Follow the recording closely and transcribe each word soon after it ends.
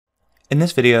In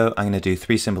this video, I'm going to do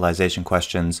 3 symbolization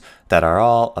questions that are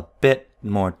all a bit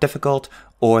more difficult,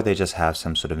 or they just have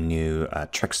some sort of new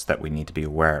tricks that we need to be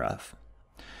aware of.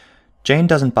 Jane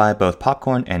doesn't buy both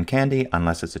popcorn and candy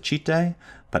unless it's a cheat day,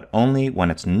 but only when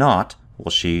it's not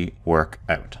will she work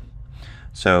out.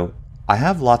 So I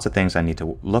have lots of things I need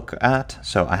to look at.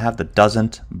 So I have the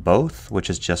doesn't both, which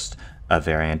is just a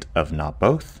variant of not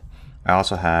both. I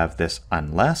also have this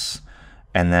unless,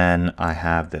 and then I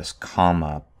have this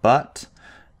comma but,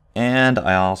 and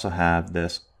I also have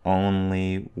this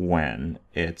only when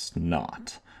it's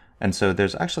not. And so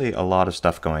there's actually a lot of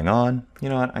stuff going on. You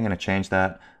know what, I'm going to change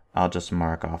that. I'll just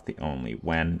mark off the only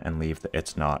when and leave the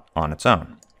it's not on its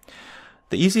own.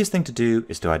 The easiest thing to do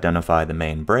is to identify the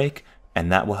main break,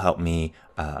 and that will help me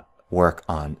work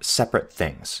on separate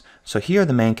things. So here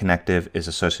the main connective is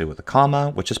associated with a comma,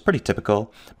 which is pretty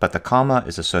typical, but the comma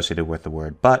is associated with the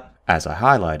word but, as I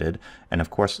highlighted, and of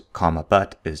course comma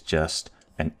but is just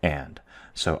an and.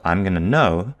 So I'm going to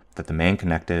know that the main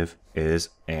connective is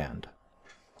and.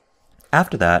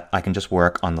 After that, I can just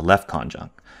work on the left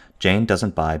conjunct. Jane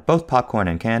doesn't buy both popcorn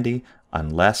and candy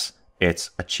unless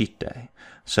it's a cheat day.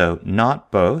 So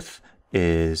not both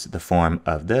is the form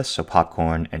of this, so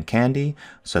popcorn and candy.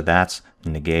 So that's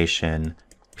negation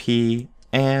P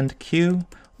and Q,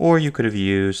 or you could have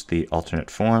used the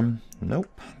alternate form.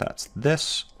 Nope, that's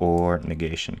this, or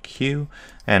negation Q,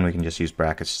 and we can just use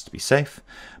brackets to be safe.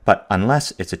 But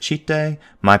unless it's a cheat day,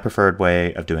 my preferred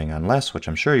way of doing unless, which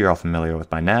I'm sure you're all familiar with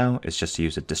by now, is just to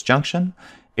use a disjunction.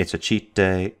 It's a cheat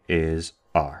day is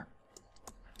R.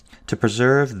 To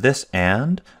preserve this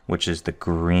and, which is the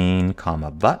green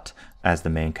comma but, as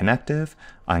the main connective,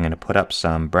 I'm going to put up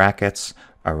some brackets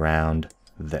around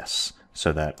this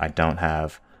so that I don't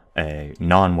have a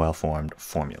non-well-formed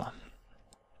formula.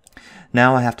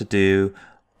 Now I have to do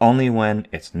only when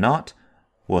it's not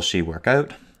will she work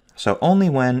out. So only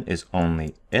when is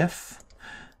only if.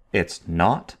 It's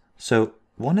not. So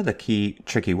one of the key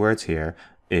tricky words here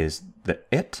is the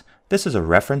it. This is a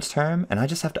reference term, and I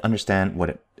just have to understand what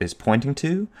it is pointing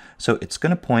to. So it's going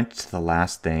to point to the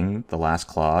last thing, the last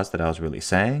clause that I was really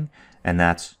saying, and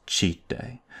that's cheat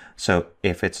day. So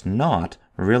if it's not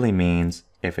really means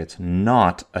if it's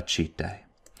not a cheat day.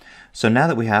 So now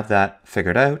that we have that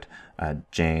figured out,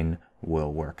 Jane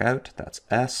will work out, that's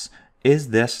S. Is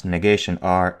this negation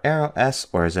R arrow S,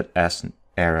 or is it S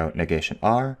arrow negation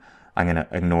R? I'm going to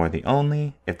ignore the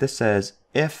only. If this says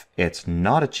if it's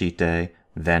not a cheat day,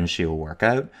 then she will work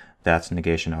out. That's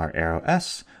negation R arrow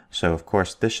S. So of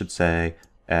course this should say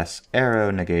S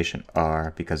arrow negation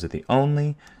R because of the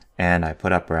only. And I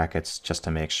put up brackets just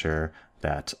to make sure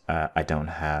that I don't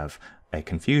have a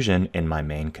confusion in my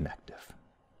main connective.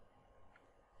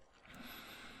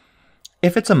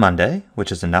 If it's a Monday,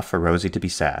 which is enough for Rosie to be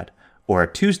sad, or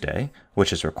a Tuesday,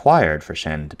 which is required for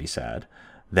Shannon to be sad,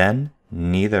 then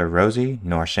neither Rosie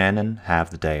nor Shannon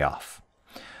have the day off.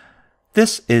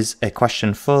 This is a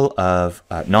question full of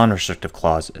non-restrictive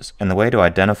clauses, and the way to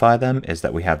identify them is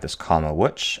that we have this comma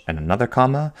which and another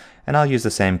comma, and I'll use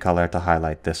the same color to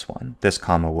highlight this one, this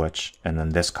comma which, and then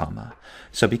this comma.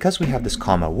 So because we have this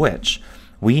comma which,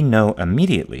 we know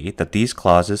immediately that these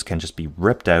clauses can just be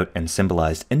ripped out and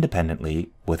symbolized independently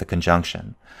with a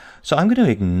conjunction. So I'm going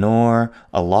to ignore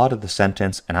a lot of the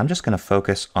sentence, and I'm just going to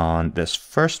focus on this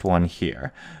first one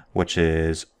here, which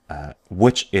is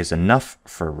enough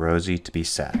for Rosie to be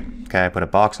sad. Okay, I put a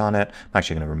box on it. I'm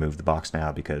actually going to remove the box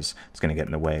now because it's going to get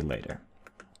in the way later.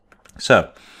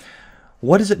 So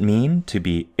what does it mean to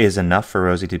be is enough for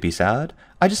Rosie to be sad?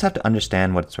 I just have to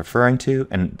understand what it's referring to,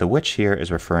 and the which here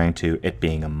is referring to it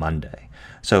being a Monday.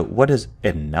 So what does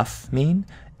enough mean?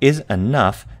 Is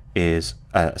enough is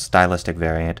a stylistic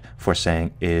variant for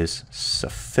saying is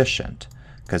sufficient.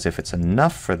 Because if it's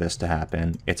enough for this to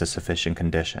happen, it's a sufficient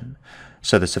condition.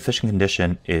 So the sufficient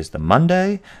condition is the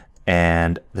Monday,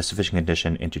 and the sufficient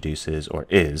condition introduces, or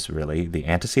is really, the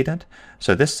antecedent.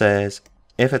 So this says,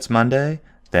 if it's Monday,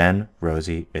 then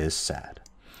Rosie is sad.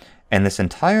 And this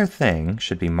entire thing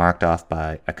should be marked off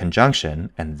by a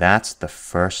conjunction, and that's the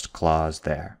first clause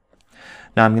there.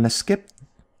 Now I'm going to skip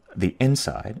the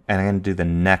inside, and I'm going to do the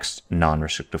next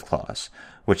non-restrictive clause,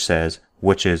 which says,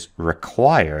 which is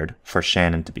required for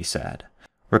Shannon to be sad.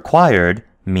 Required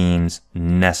means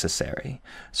necessary.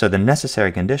 So the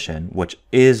necessary condition, which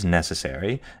is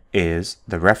necessary, is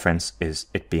the reference is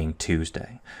it being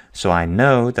Tuesday. So I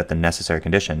know that the necessary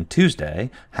condition, Tuesday,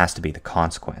 has to be the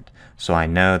consequent. So I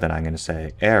know that I'm going to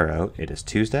say arrow, it is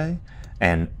Tuesday.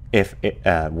 And if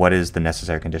what is the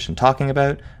necessary condition talking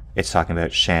about? It's talking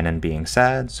about Shannon being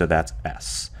sad, so that's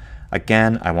S.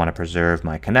 Again, I want to preserve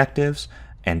my connectives,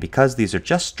 And because these are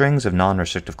just strings of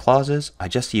non-restrictive clauses, I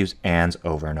just use ands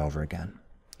over and over again.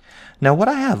 Now what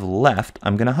I have left,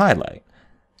 I'm going to highlight.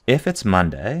 If it's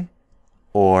Monday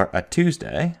or a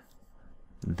Tuesday,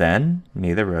 then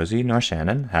neither Rosie nor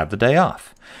Shannon have the day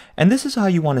off. And this is how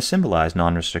you want to symbolize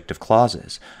non-restrictive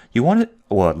clauses. You want to,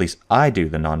 well, at least I do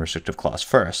the non-restrictive clause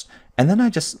first, and then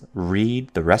I just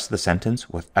read the rest of the sentence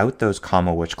without those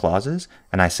comma which clauses,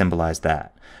 and I symbolize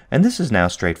that. And this is now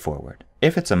straightforward.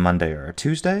 If it's a Monday or a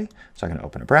Tuesday, so I'm going to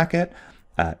open a bracket.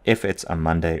 If it's a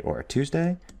Monday or a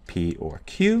Tuesday, P or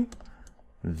Q,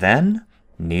 then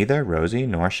neither Rosie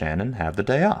nor Shannon have the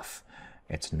day off.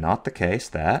 It's not the case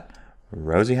that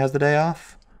Rosie has the day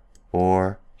off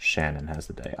or Shannon has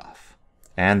the day off.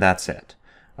 And that's it.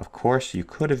 Of course, you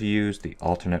could have used the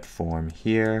alternate form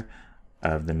here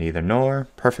of the neither nor,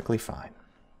 perfectly fine.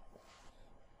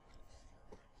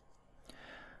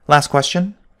 Last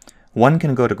question. One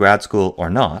can go to grad school or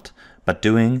not, but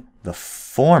doing the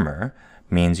former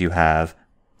means you have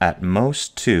at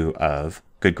most 2 of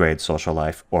good grades, social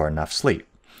life, or enough sleep.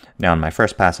 Now in my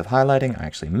first pass of highlighting, I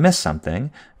actually missed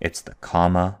something. It's the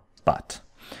comma but.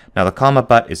 Now the comma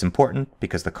but is important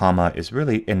because the comma is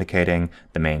really indicating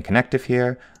the main connective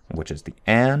here, which is the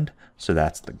and. So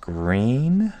that's the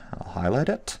green. I'll highlight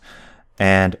it.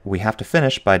 And we have to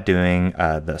finish by doing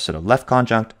the sort of left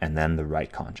conjunct and then the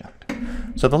right conjunct.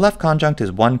 So the left conjunct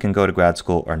is one can go to grad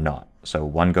school or not. So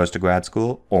one goes to grad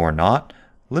school or not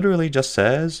literally just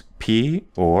says P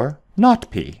or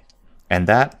not P. And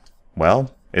that,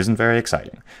 well, isn't very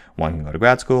exciting. One can go to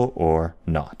grad school or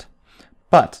not.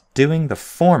 But doing the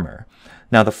former,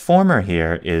 now the former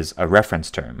here is a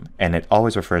reference term and it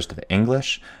always refers to the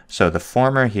English. So the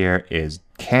former here is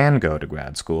can go to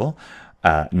grad school,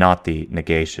 not the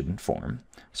negation form.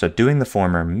 So doing the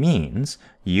former means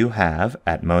you have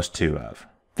at most 2 of.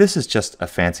 This is just a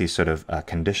fancy sort of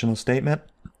conditional statement.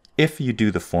 If you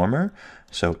do the former,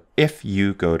 so if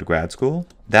you go to grad school,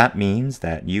 that means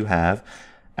that you have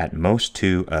at most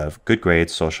 2 of good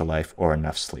grades, social life, or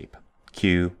enough sleep.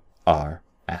 Q, R,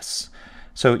 S.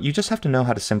 So you just have to know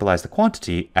how to symbolize the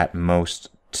quantity at most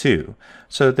 2.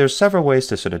 So there's several ways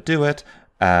to sort of do it.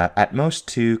 At most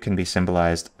 2 can be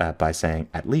symbolized by saying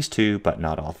at least 2, but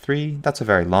not all 3. That's a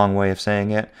very long way of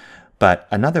saying it. But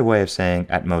another way of saying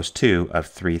at most 2 of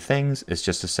 3 things is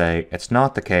just to say it's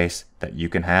not the case that you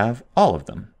can have all of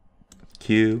them.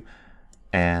 Q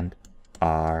and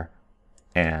R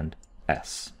and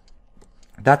S.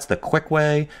 That's the quick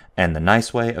way and the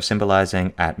nice way of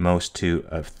symbolizing at most 2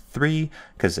 of 3,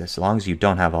 because as long as you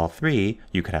don't have all 3,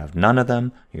 you could have none of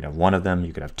them, you could have 1 of them,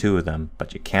 you could have 2 of them,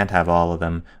 but you can't have all of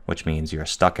them, which means you're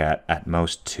stuck at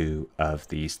most 2 of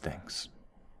these things.